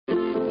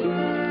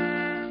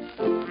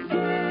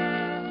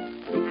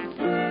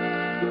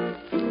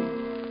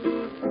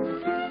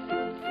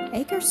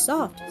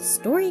AcreSoft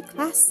Story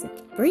Classic,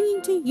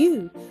 bringing to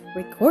you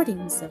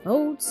recordings of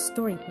old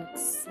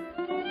storybooks.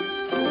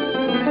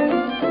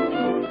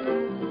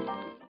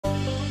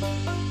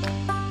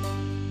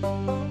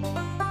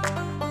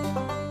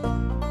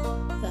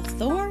 The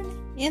Thorn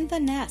in the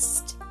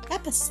Nest,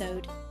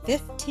 Episode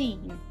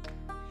 15.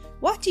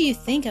 What do you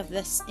think of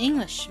this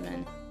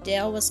Englishman?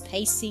 Dale was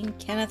pacing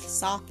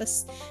Kenneth's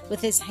office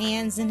with his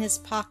hands in his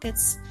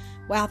pockets,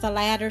 while the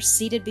latter,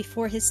 seated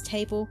before his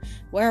table,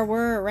 where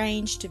were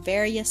arranged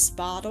various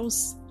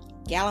bottles,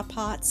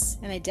 gallipots,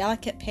 and a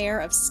delicate pair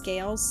of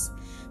scales,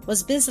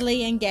 was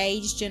busily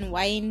engaged in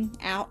weighing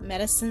out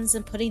medicines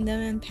and putting them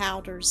in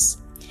powders.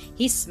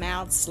 He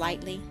smiled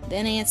slightly,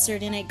 then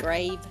answered in a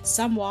grave,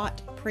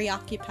 somewhat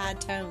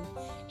preoccupied tone.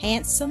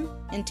 Handsome,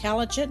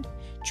 intelligent,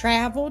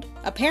 traveled,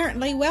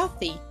 apparently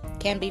wealthy,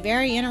 can be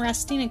very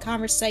interesting in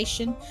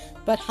conversation,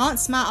 but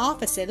haunts my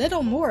office a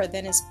little more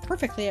than is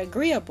perfectly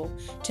agreeable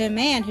to a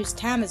man whose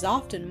time is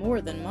often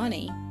more than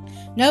money.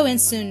 No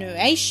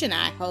insinuation,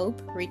 I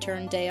hope,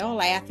 returned Dale,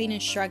 laughing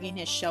and shrugging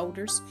his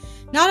shoulders.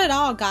 Not at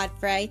all,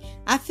 Godfrey.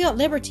 I feel at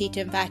liberty to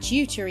invite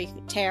you to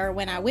retire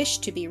when I wish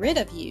to be rid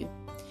of you.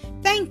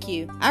 Thank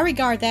you. I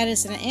regard that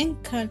as an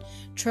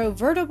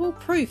incontrovertible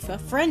proof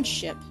of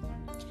friendship.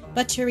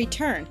 But to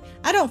return,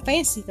 I don't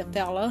fancy the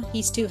fellow.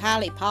 He's too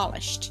highly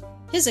polished.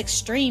 His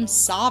extreme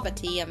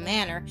suavity of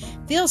manner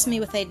fills me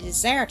with a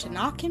desire to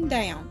knock him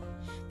down.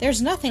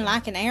 There's nothing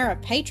like an air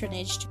of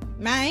patronage to make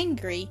my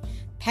angry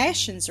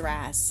passions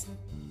rise.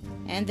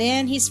 And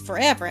then he's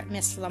forever at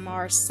Miss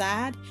Lamar's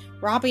side,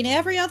 robbing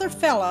every other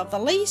fellow of the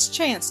least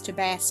chance to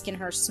bask in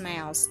her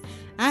smiles.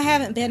 I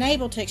haven't been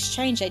able to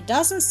exchange a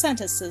dozen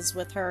sentences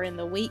with her in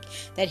the week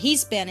that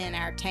he's been in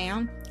our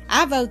town.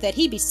 I vote that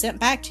he be sent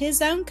back to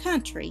his own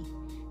country.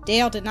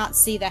 Dale did not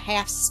see the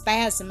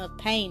half-spasm of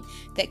pain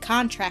that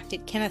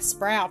contracted Kenneth's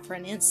brow for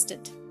an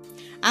instant.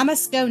 I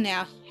must go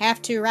now.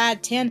 Have to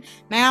ride 10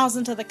 miles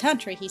into the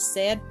country, he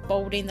said,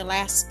 folding the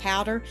last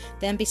powder,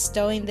 then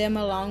bestowing them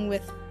along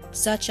with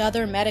such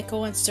other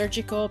medical and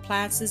surgical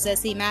appliances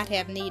as he might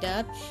have need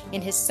of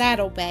in his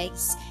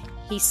saddle-bags.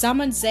 He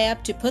summoned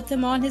Zeb to put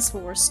them on his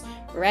horse,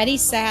 ready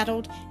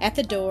saddled at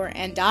the door,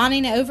 and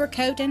donning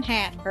overcoat and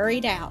hat,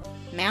 hurried out,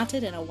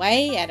 mounted and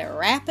away at a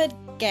rapid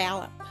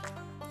gallop.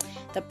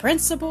 The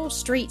principal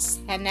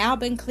streets had now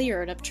been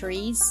cleared of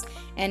trees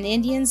and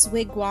Indians'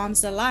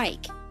 wigwams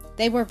alike.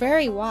 They were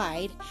very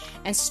wide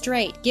and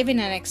straight, giving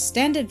an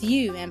extended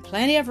view and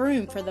plenty of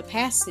room for the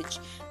passage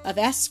of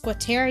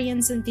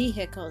equestrians and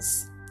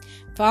vehicles.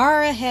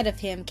 Far ahead of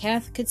him,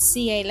 Kenneth could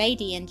see a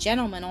lady and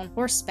gentleman on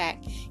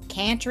horseback,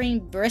 cantering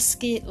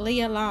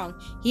briskly along.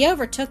 He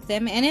overtook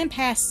them, and in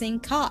passing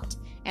caught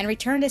and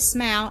returned a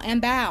smile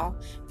and bow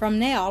from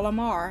Miss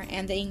Lamar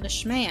and the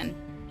Englishman.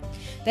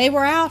 They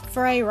were out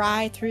for a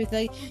ride through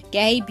the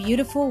gay,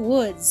 beautiful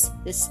woods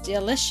this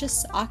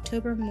delicious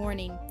October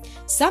morning.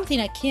 Something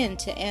akin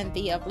to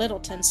envy of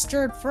Littleton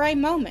stirred for a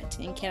moment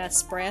in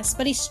Kenneth's breast,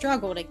 but he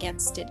struggled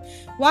against it.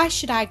 Why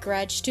should I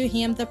grudge to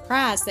him the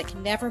prize that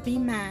can never be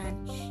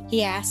mine?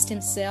 He asked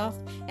himself,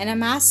 and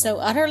am I so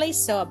utterly,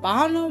 so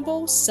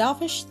abominable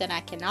selfish that I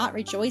cannot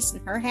rejoice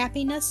in her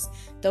happiness,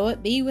 though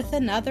it be with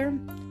another?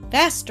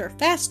 Faster,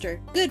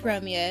 faster, good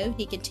Romeo,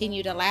 he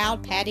continued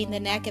aloud, patting the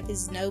neck of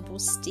his noble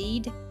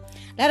steed.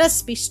 Let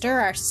us bestir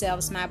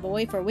ourselves, my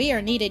boy, for we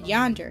are needed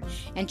yonder,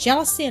 and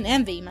jealousy and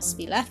envy must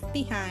be left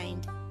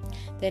behind.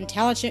 The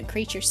intelligent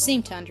creature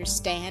seemed to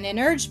understand, and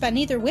urged by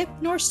neither whip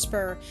nor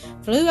spur,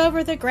 flew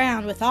over the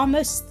ground with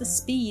almost the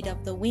speed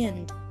of the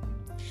wind.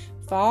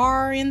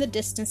 Far in the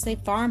distance a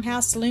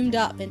farmhouse loomed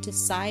up into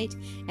sight,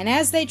 and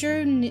as they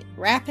drew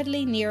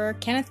rapidly nearer,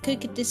 Kenneth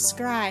could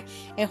descry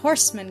a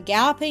horseman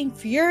galloping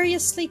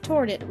furiously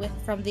toward it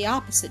from the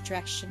opposite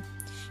direction.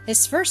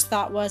 His first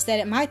thought was that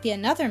it might be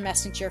another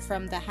messenger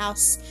from the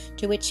house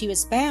to which he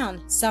was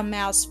bound, some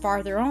miles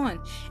farther on,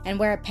 and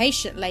where a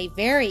patient lay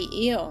very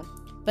ill.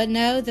 But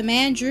no, the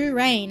man drew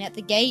rein at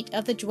the gate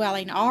of the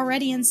dwelling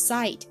already in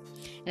sight,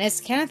 and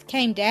as Kenneth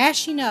came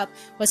dashing up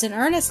was an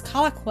earnest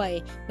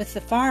colloquy with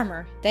the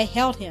farmer. They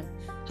held him.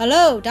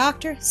 "Hello,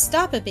 doctor,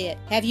 stop a bit.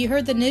 Have you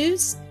heard the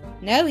news?"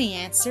 "No," he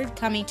answered,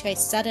 coming to a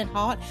sudden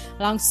halt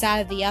alongside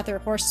of the other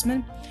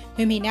horseman,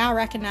 whom he now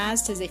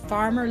recognized as a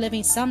farmer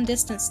living some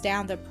distance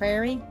down the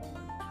prairie.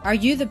 "Are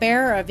you the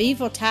bearer of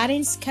evil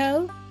tidings,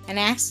 Co? An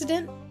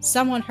accident?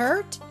 Someone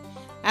hurt?"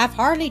 "I've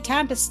hardly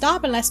time to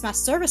stop unless my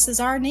services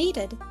are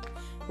needed."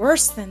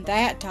 "Worse than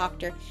that,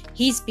 doctor.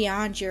 He's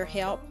beyond your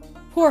help.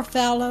 Poor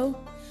fellow.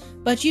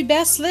 But you'd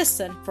best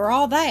listen, for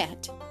all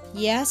that."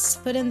 "Yes,"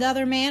 put in the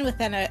other man with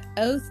an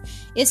oath.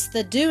 "It's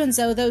the doings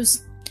o'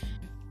 those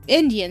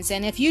Indians,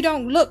 and if you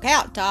don't look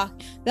out, Doc,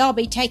 they'll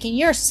be taking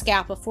your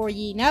scalp before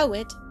ye know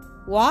it."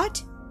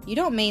 "What? You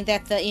don't mean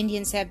that the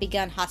Indians have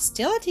begun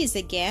hostilities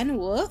again,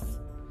 Woof?"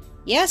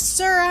 "Yes,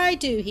 sir, I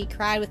do," he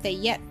cried with a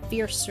yet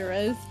fiercer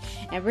oath,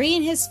 and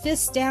bringing his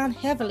fist down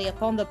heavily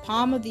upon the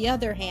palm of the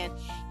other hand,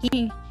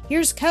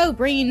 "Here's Co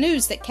bringing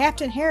news that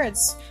Captain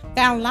Harrod's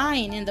found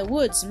lying in the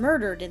woods,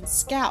 murdered and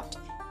scalped.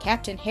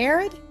 Captain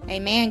Herod, a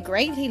man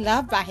greatly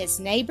loved by his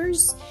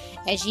neighbors,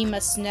 as ye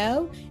must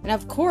know, and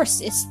of course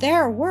it's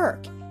their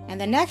work,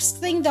 and the next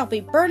thing they'll be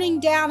burning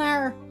down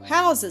our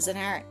houses and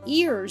our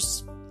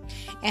ears,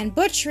 and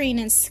butchering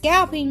and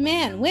scalping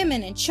men,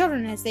 women, and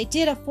children as they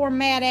did afore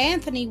Mad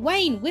Anthony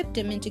Wayne whipped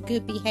him into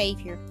good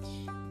behavior.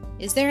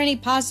 Is there any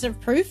positive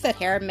proof that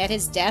Herod met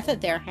his death at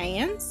their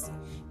hands?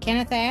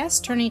 Kenneth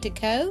asked, turning to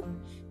Co.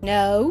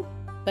 No,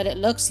 but it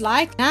looks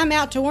like I'm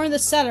out to warn the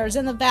settlers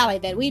in the valley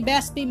that we'd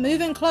best be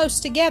moving close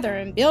together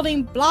and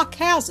building block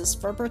houses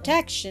for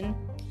protection.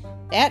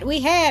 That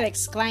we had,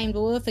 exclaimed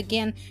Wolf,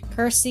 again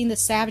cursing the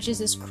savages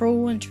as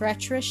cruel and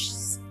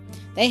treacherous.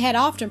 They had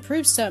often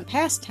proved so in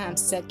past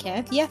times, said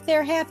Kenneth, yet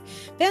there have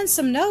been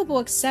some noble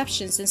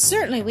exceptions, and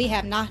certainly we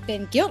have not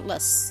been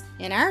guiltless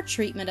in our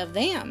treatment of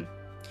them.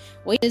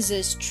 It is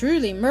as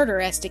truly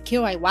murder as to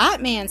kill a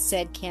white man,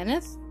 said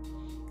Kenneth.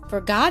 For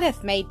God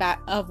hath made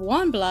of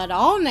one blood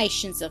all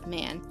nations of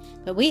men.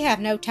 But we have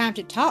no time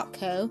to talk,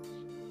 Co.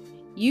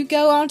 You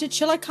go on to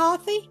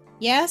Chillicothe?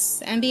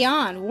 Yes, and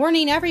beyond,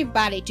 warning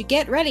everybody to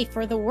get ready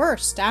for the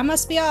worst. I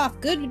must be off.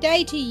 Good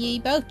day to ye,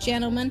 both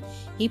gentlemen.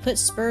 He put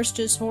spurs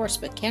to his horse,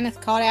 but Kenneth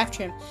called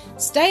after him.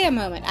 Stay a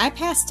moment. I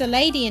passed a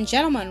lady and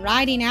gentleman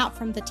riding out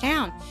from the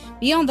town.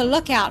 Be on the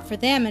lookout for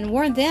them and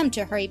warn them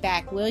to hurry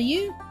back, will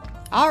you?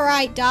 All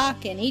right,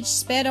 Doc, and each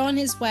sped on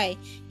his way.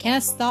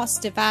 Kenneth's thoughts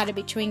divided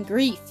between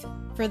grief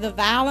for the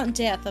violent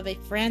death of a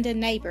friend and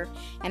neighbor,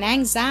 and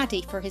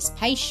anxiety for his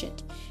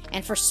patient,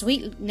 and for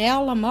sweet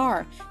Nell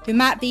Lamar, who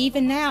might be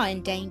even now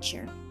in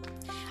danger.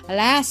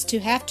 Alas, to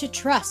have to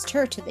trust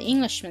her to the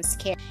Englishman's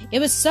care. It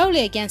was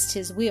solely against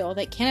his will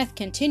that Kenneth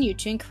continued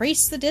to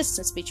increase the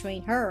distance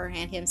between her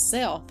and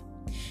himself.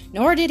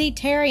 Nor did he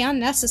tarry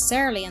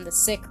unnecessarily in the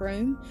sick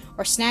room,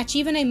 or snatch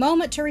even a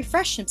moment to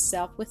refresh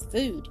himself with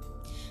food,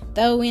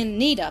 though in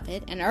need of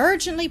it, and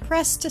urgently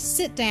pressed to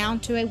sit down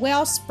to a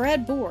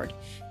well-spread board.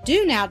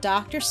 Do now,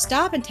 doctor,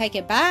 stop and take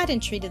a bite,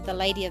 entreated the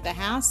lady of the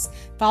house,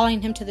 following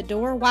him to the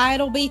door. Why,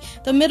 it'll be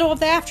the middle of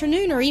the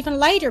afternoon or even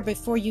later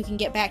before you can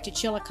get back to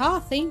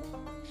Chillicothe.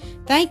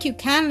 Thank you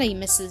kindly,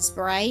 Mrs.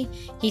 Bray,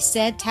 he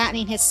said,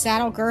 tightening his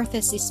saddle girth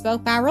as he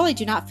spoke. I really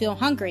do not feel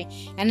hungry,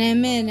 and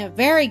am in a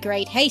very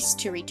great haste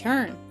to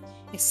return.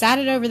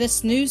 Excited over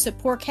this news of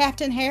poor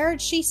Captain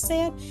Herod, she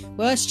said.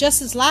 Well, it's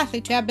just as likely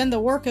to have been the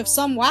work of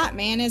some white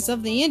man as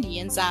of the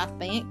Indians, I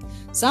think.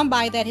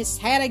 Somebody that has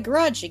had a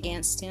grudge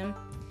against him.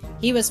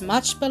 He was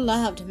much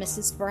beloved,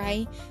 Mrs.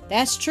 Bray.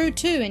 That's true,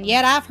 too, and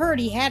yet I've heard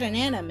he had an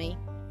enemy.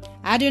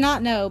 I do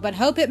not know, but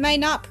hope it may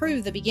not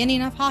prove the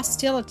beginning of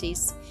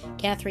hostilities,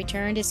 Kenneth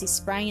returned as he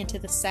sprang into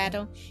the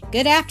saddle.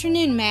 Good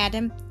afternoon,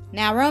 madam.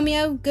 Now,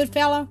 Romeo, good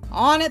fellow,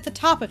 on at the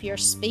top of your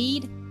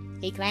speed.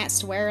 He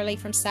glanced warily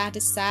from side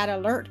to side,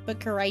 alert but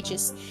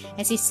courageous,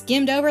 as he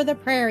skimmed over the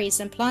prairies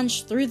and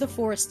plunged through the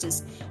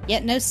forests,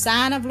 yet no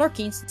sign of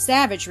lurking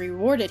savagery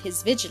rewarded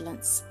his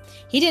vigilance.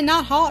 He did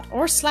not halt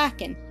or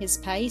slacken his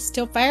pace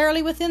till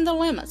fairly within the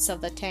limits of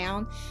the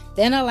town.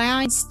 Then,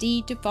 allowing his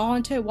steed to fall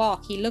into a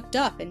walk, he looked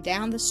up and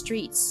down the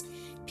streets.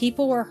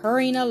 People were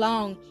hurrying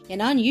along in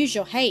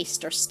unusual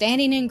haste, or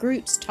standing in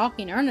groups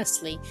talking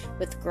earnestly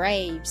with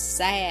grave,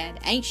 sad,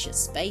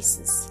 anxious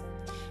faces.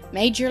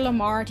 Major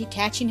Lamar,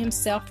 detaching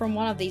himself from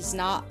one of these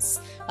knots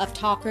of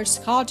talkers,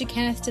 called to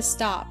Kenneth to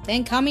stop,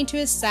 then coming to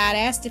his side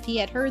asked if he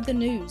had heard the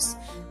news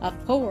of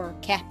poor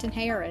Captain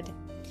Herod.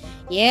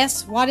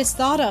 Yes, what is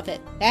thought of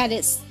it? That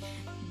it's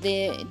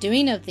the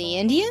doing of the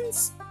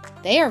Indians?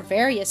 There are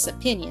various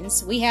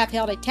opinions. We have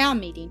held a town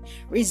meeting,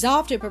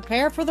 resolved to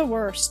prepare for the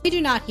worst. We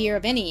do not hear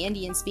of any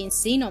Indians being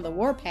seen on the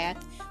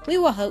warpath. We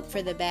will hope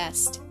for the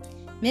best.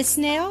 Miss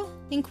Nell?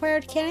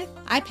 Inquired Kenneth.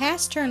 I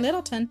passed her in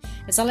Littleton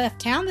as I left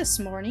town this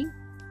morning.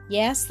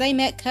 Yes, they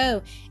met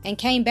Co. and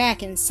came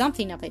back in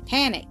something of a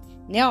panic,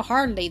 Nell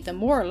hardly the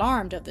more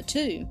alarmed of the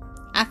two,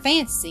 I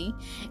fancy,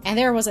 and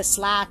there was a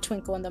sly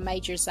twinkle in the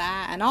Major's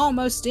eye, an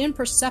almost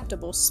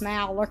imperceptible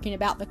smile lurking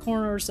about the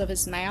corners of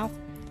his mouth.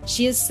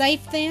 She is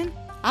safe, then?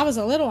 I was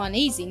a little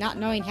uneasy, not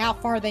knowing how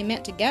far they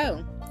meant to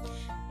go.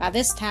 By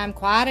this time,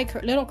 quite a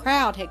little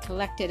crowd had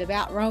collected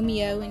about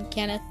Romeo, and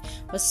Kenneth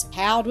was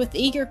palled with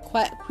eager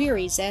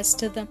queries as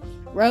to the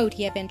road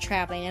he had been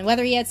traveling, and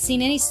whether he had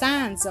seen any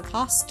signs of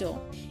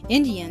hostile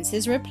Indians.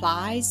 His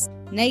replies,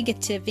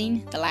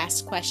 negativing the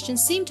last question,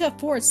 seemed to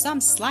afford some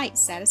slight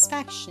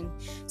satisfaction,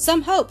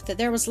 some hope that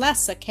there was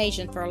less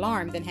occasion for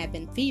alarm than had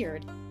been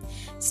feared.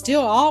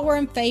 Still, all were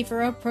in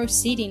favor of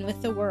proceeding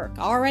with the work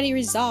already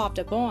resolved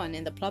upon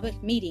in the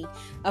public meeting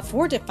of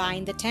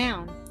fortifying the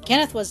town.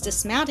 Kenneth was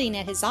dismounting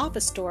at his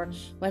office door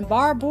when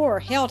Barbour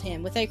hailed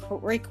him with a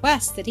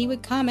request that he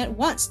would come at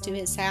once to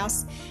his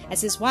house,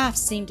 as his wife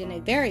seemed in a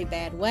very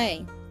bad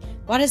way.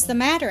 What is the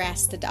matter?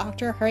 Asked the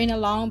doctor, hurrying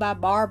along by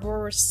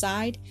Barbour's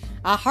side.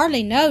 I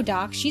hardly know,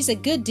 Doc. She's a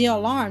good deal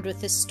alarmed with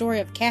this story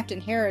of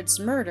Captain Herod's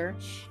murder,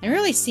 and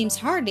really seems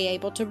hardly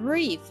able to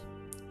breathe.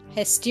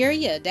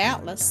 Hysteria,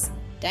 doubtless.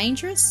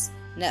 Dangerous?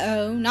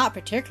 No, not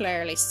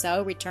particularly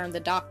so, returned the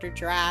doctor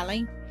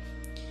dryly.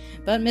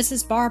 but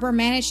Mrs. Barber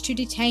managed to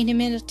detain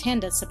him in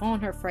attendance upon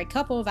her for a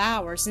couple of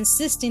hours,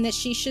 insisting that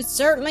she should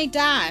certainly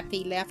die if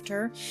he left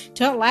her,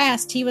 till at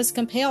last he was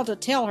compelled to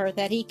tell her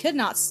that he could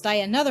not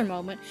stay another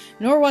moment,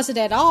 nor was it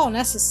at all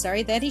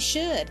necessary that he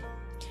should.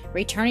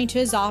 Returning to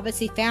his office,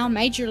 he found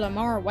Major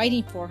Lamar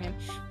waiting for him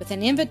with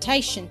an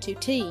invitation to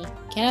tea.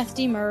 Kenneth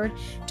demurred,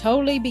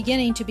 totally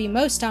beginning to be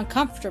most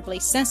uncomfortably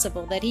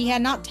sensible that he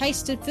had not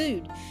tasted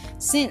food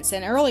since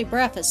an early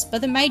breakfast,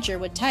 but the Major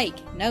would take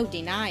no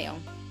denial.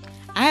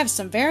 "I have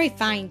some very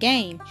fine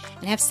game,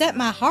 and have set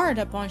my heart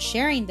upon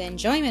sharing the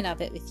enjoyment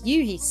of it with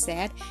you," he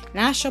said,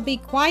 "and I shall be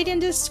quite in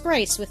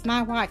disgrace with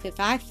my wife if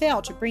I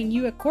fail to bring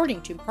you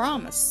according to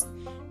promise.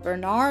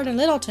 Bernard and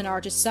Littleton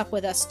are to sup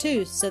with us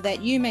too, so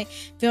that you may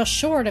feel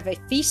sure of a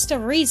feast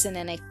of reason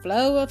and a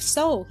flow of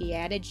soul," he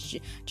added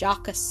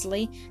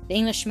jocosely. "The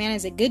Englishman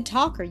is a good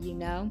talker, you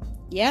know."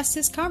 "Yes,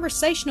 his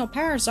conversational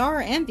powers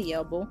are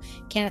enviable,"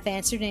 Kenneth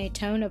answered in a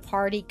tone of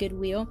hearty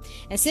goodwill,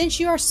 "and since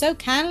you are so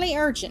kindly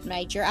urgent,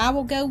 Major, I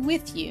will go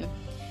with you."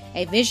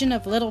 A vision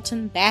of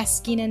Littleton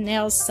basking in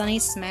Nell's sunny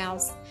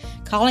smiles,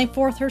 calling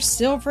forth her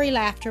silvery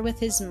laughter with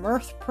his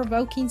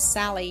mirth-provoking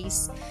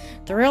sallies,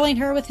 thrilling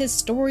her with his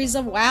stories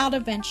of wild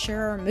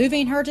adventure, or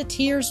moving her to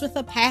tears with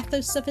the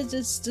pathos of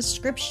his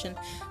description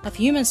of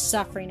human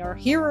suffering or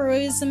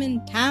heroism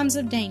in times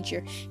of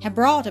danger, had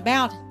brought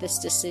about this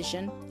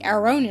decision,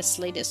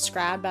 erroneously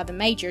described by the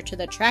Major to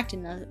the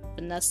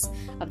attractiveness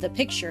of the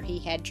picture he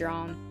had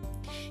drawn.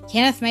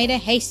 Kenneth made a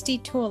hasty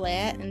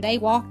toilet, and they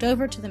walked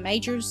over to the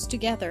Major's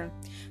together.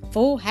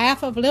 Full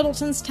half of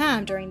Littleton's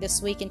time during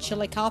this week in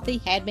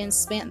Chillicothe had been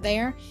spent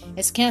there,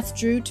 as Kenneth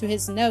drew to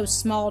his no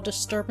small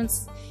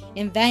disturbance.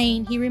 In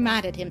vain he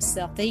reminded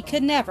himself that he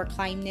could never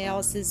claim Nell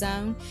as his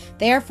own,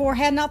 therefore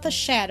had not the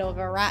shadow of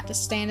a right to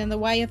stand in the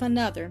way of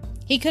another.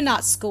 He could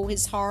not school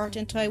his heart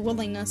into a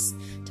willingness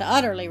to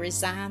utterly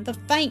resign the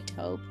faint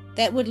hope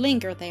that would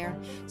linger there,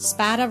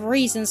 spite of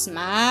reason's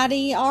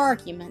mighty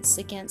arguments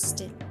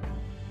against it.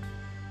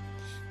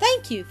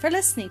 Thank you for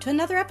listening to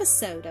another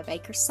episode of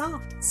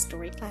AcreSoft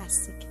Story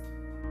Classic.